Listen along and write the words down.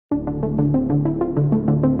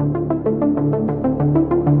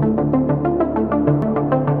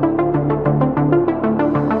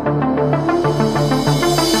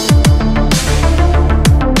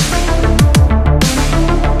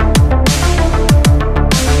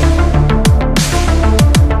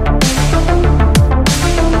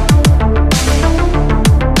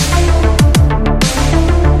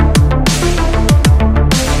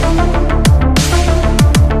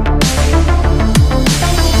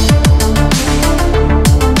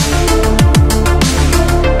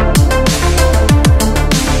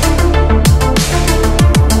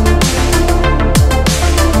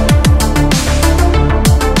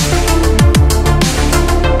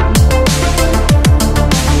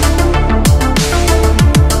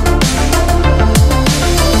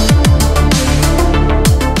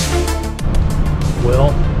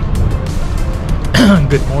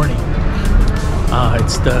good morning.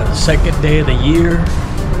 It's the second day of the year,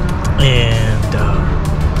 and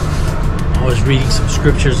I was reading some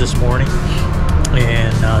scriptures this morning,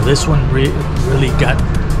 and this one really got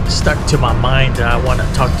stuck to my mind. I want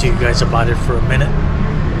to talk to you guys about it for a minute.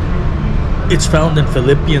 It's found in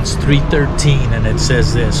Philippians 3:13, and it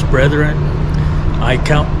says this: "Brethren, I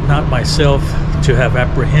count not myself to have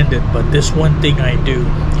apprehended, but this one thing I do,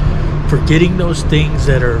 forgetting those things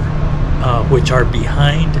that are which are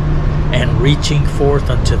behind, and reaching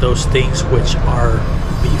forth unto those things which are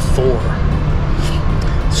before."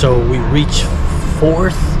 So we reach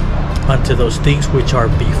forth unto those things which are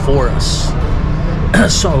before us.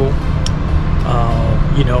 So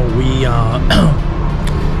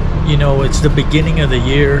it's the beginning of the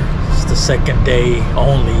year. It's the second day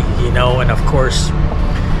only, and of course,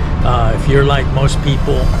 if you're like most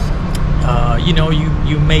people,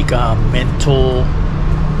 you make a mental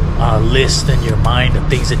list in your mind of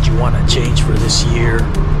things that you want to change for this year,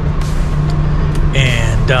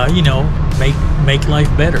 and make life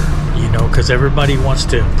better, because everybody wants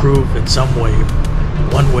to improve in some way,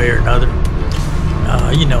 one way or another.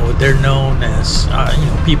 They're known as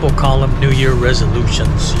people call them New Year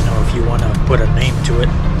resolutions, if you want to put a name to it.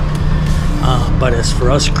 But as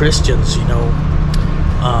for us Christians,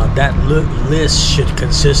 that list should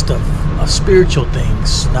consist of spiritual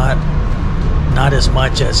things, not as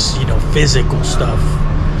much as physical stuff.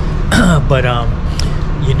 But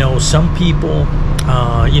some people,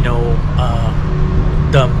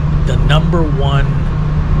 the number one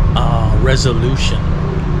resolution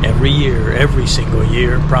every year, every single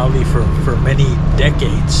year, probably for many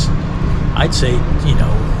decades, I'd say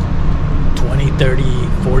 20, 30,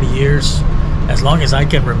 40 years, as long as I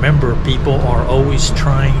can remember, people are always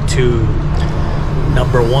trying to,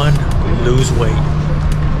 number one, lose weight,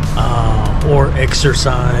 or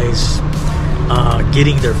exercise,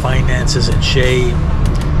 getting their finances in shape,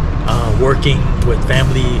 working with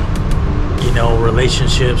family,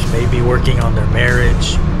 relationships, maybe working on their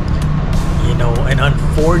marriage, and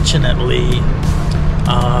unfortunately,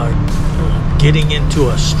 getting into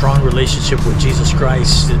a strong relationship with Jesus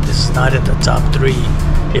Christ is not in the top 3,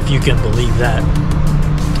 if you can believe that.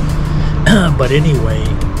 But anyway,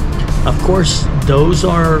 of course, those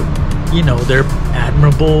are, they're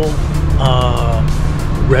admirable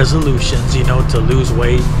resolutions, to lose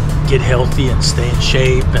weight, get healthy and stay in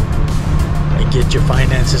shape, and get your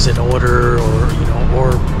finances in order, or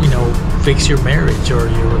fix your marriage or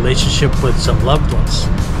your relationship with some loved ones.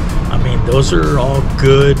 I mean, those are all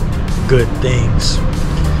good things.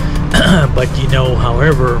 But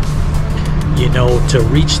however, to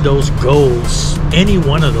reach those goals, any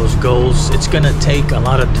one of those goals, it's going to take a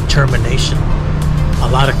lot of determination, a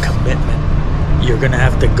lot of commitment. You're going to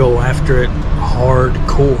have to go after it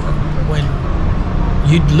hardcore. When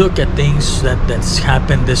you look at things that's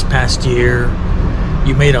happened this past year,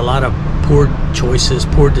 you made a lot of poor choices,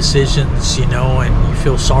 poor decisions, and you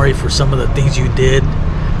feel sorry for some of the things you did.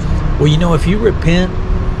 Well, if you repent,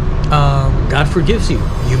 God forgives you.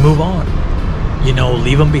 You move on.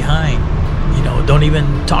 Leave them behind. Don't even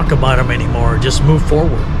talk about them anymore. Just move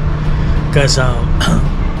forward. Because,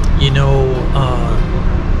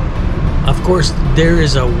 of course, there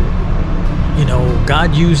is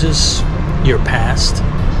God uses your past.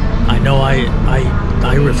 I know I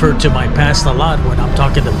refer to my past a lot when I'm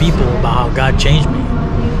talking to people about how God changed me.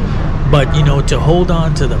 But, to hold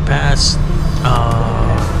on to the past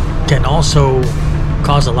can also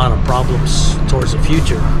cause a lot of problems towards the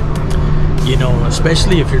future.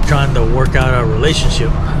 Especially if you're trying to work out a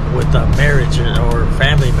relationship with a marriage or a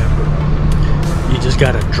family member. You just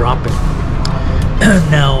got to drop it.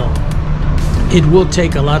 Now, it will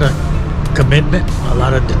take a lot of commitment, a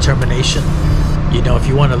lot of determination. If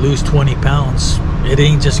you want to lose 20 pounds, it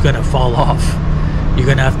ain't just going to fall off. You're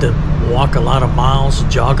going to have to walk a lot of miles,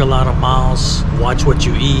 jog a lot of miles, watch what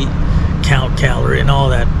you eat, count calories and all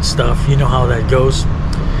that stuff. You know how that goes.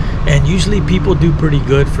 And usually people do pretty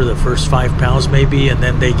good for the first 5 pounds maybe, and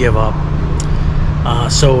then they give up.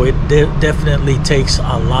 So it definitely takes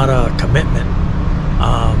a lot of commitment,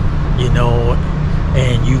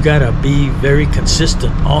 and you got to be very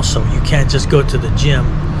consistent also. You can't just go to the gym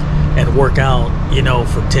and work out,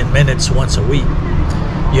 for 10 minutes once a week.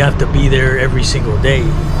 You have to be there every single day,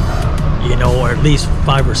 or at least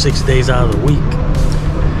 5 or 6 days out of the week.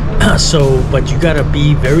 But you got to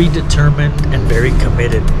be very determined and very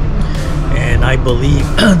committed. And I believe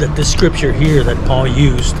that this scripture here that Paul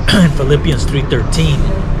used in Philippians 3:13,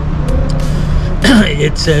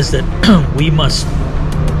 it says that we must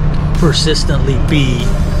persistently be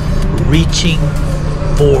reaching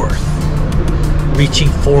forward,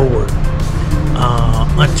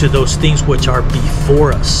 unto those things which are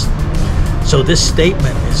before us. So this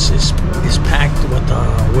statement is packed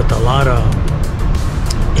with a lot of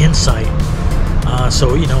insight. So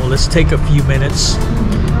let's take a few minutes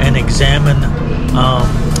and examine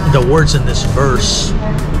the words in this verse,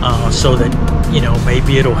 so that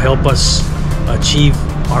maybe it'll help us achieve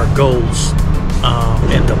our goals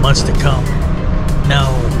in the months to come.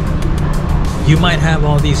 Now, you might have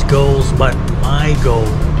all these goals, but my goal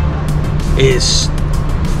is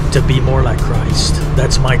to be more like Christ.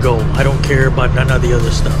 That's my goal. I don't care about none of the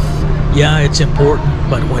other stuff. Yeah, it's important,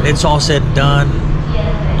 but when it's all said and done,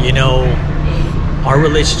 our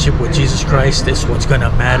relationship with Jesus Christ is what's going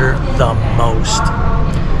to matter the most.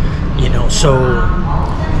 So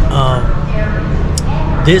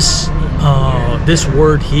this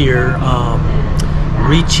word here,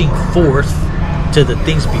 reaching forth to the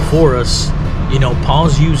things before us,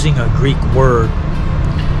 Paul's using a Greek word,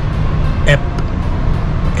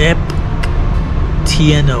 apprehended.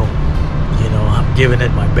 I'm giving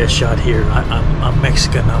it my best shot here. I'm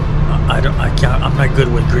Mexican. I'm not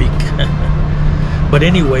good with Greek. But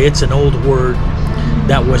anyway, it's an old word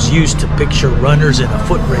that was used to picture runners in a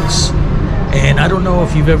foot race. And I don't know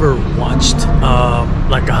if you've ever watched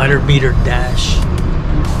like a 100-meter dash.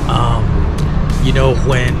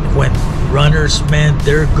 When runners, man,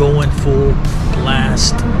 they're going full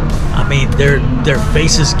blast. I mean, their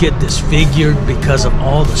faces get disfigured because of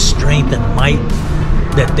all the strength and might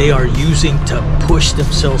that they are using to push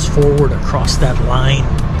themselves forward across that line,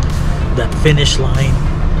 that finish line.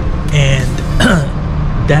 And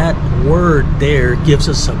that word there gives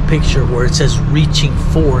us a picture where it says reaching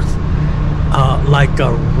forth, like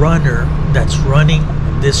a runner that's running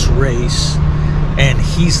this race, and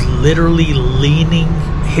he's literally leaning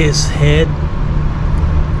his head,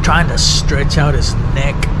 trying to stretch out his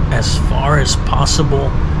neck as far as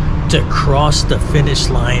possible to cross the finish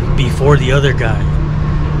line before the other guy.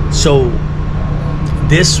 So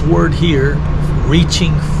this word here,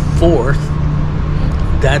 reaching forth,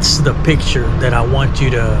 that's the picture that I want you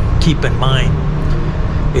to keep in mind.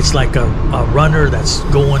 It's like a runner that's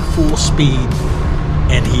going full speed,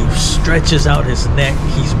 and he stretches out his neck.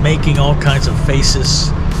 He's making all kinds of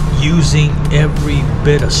faces, using every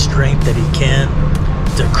bit of strength that he can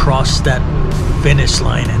to cross that finish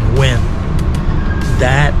line and win.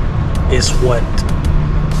 That is what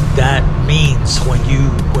that means when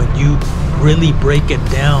you really break it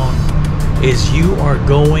down, is you are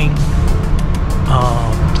going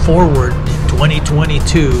forward in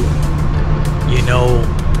 2022,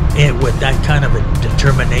 and with that kind of a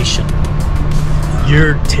determination.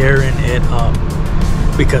 You're tearing it up.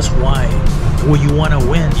 Because why? Well, you want to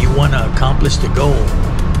win. You want to accomplish the goal.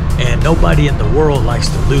 And nobody in the world likes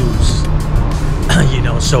to lose.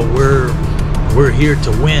 So we're here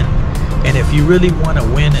to win. And if you really want to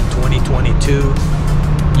win in 2022,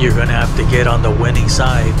 you're going to have to get on the winning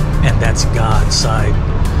side, and that's God's side.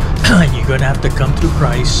 You're going to have to come through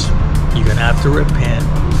Christ. You're going to have to repent.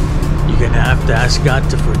 You're going to have to ask God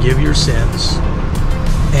to forgive your sins,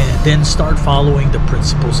 and then start following the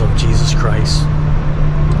principles of Jesus Christ.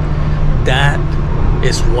 That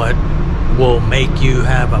is what will make you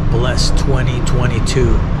have a blessed 2022.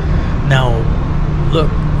 Now,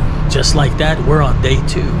 look, just like that, we're on day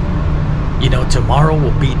 2. Tomorrow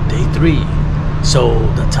will be day 3. So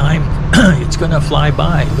the time, it's going to fly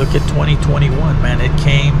by. Look at 2021, man. It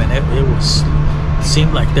came, and it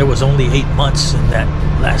seemed like there was only 8 months in that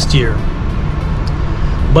last year.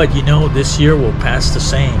 But this year will pass the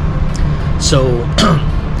same. So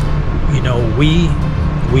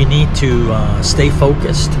we need to stay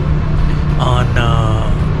focused on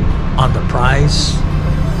the prize,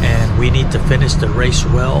 and we need to finish the race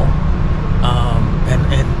well.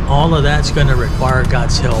 And all of that's going to require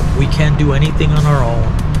God's help. We can't do anything on our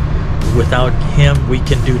own. Without Him, we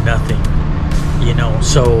can do nothing.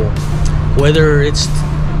 So whether it's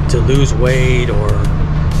to lose weight, or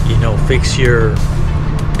fix your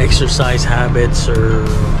exercise habits, or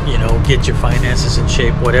get your finances in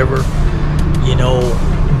shape, whatever,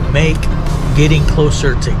 make getting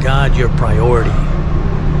closer to God your priority,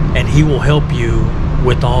 and He will help you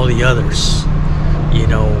with all the others.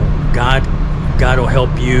 God will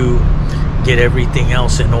help you get everything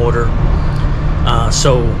else in order.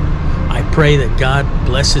 So I pray that God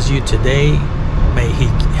blesses you today. May He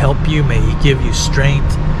help you. May He give you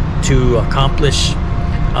strength to accomplish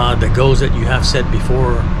the goals that you have set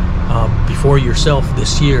before yourself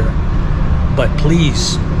this year. But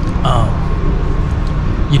please,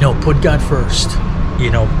 put God first.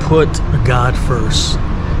 Put God first.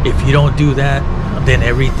 If you don't do that, then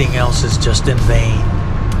everything else is just in vain.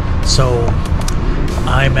 So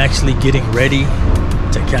I'm actually getting ready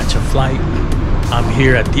to catch a flight. I'm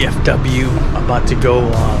here at the FW, about to go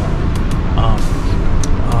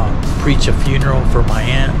preach a funeral for my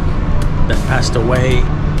aunt that passed away.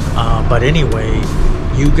 But anyway,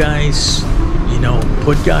 you guys, you know,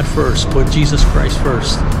 put God first, put Jesus Christ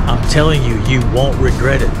first. I'm telling you, you won't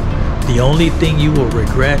regret it. The only thing you will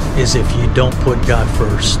regret is if you don't put God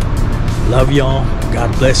first. Love y'all.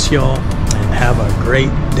 God bless y'all, and have a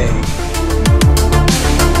great day.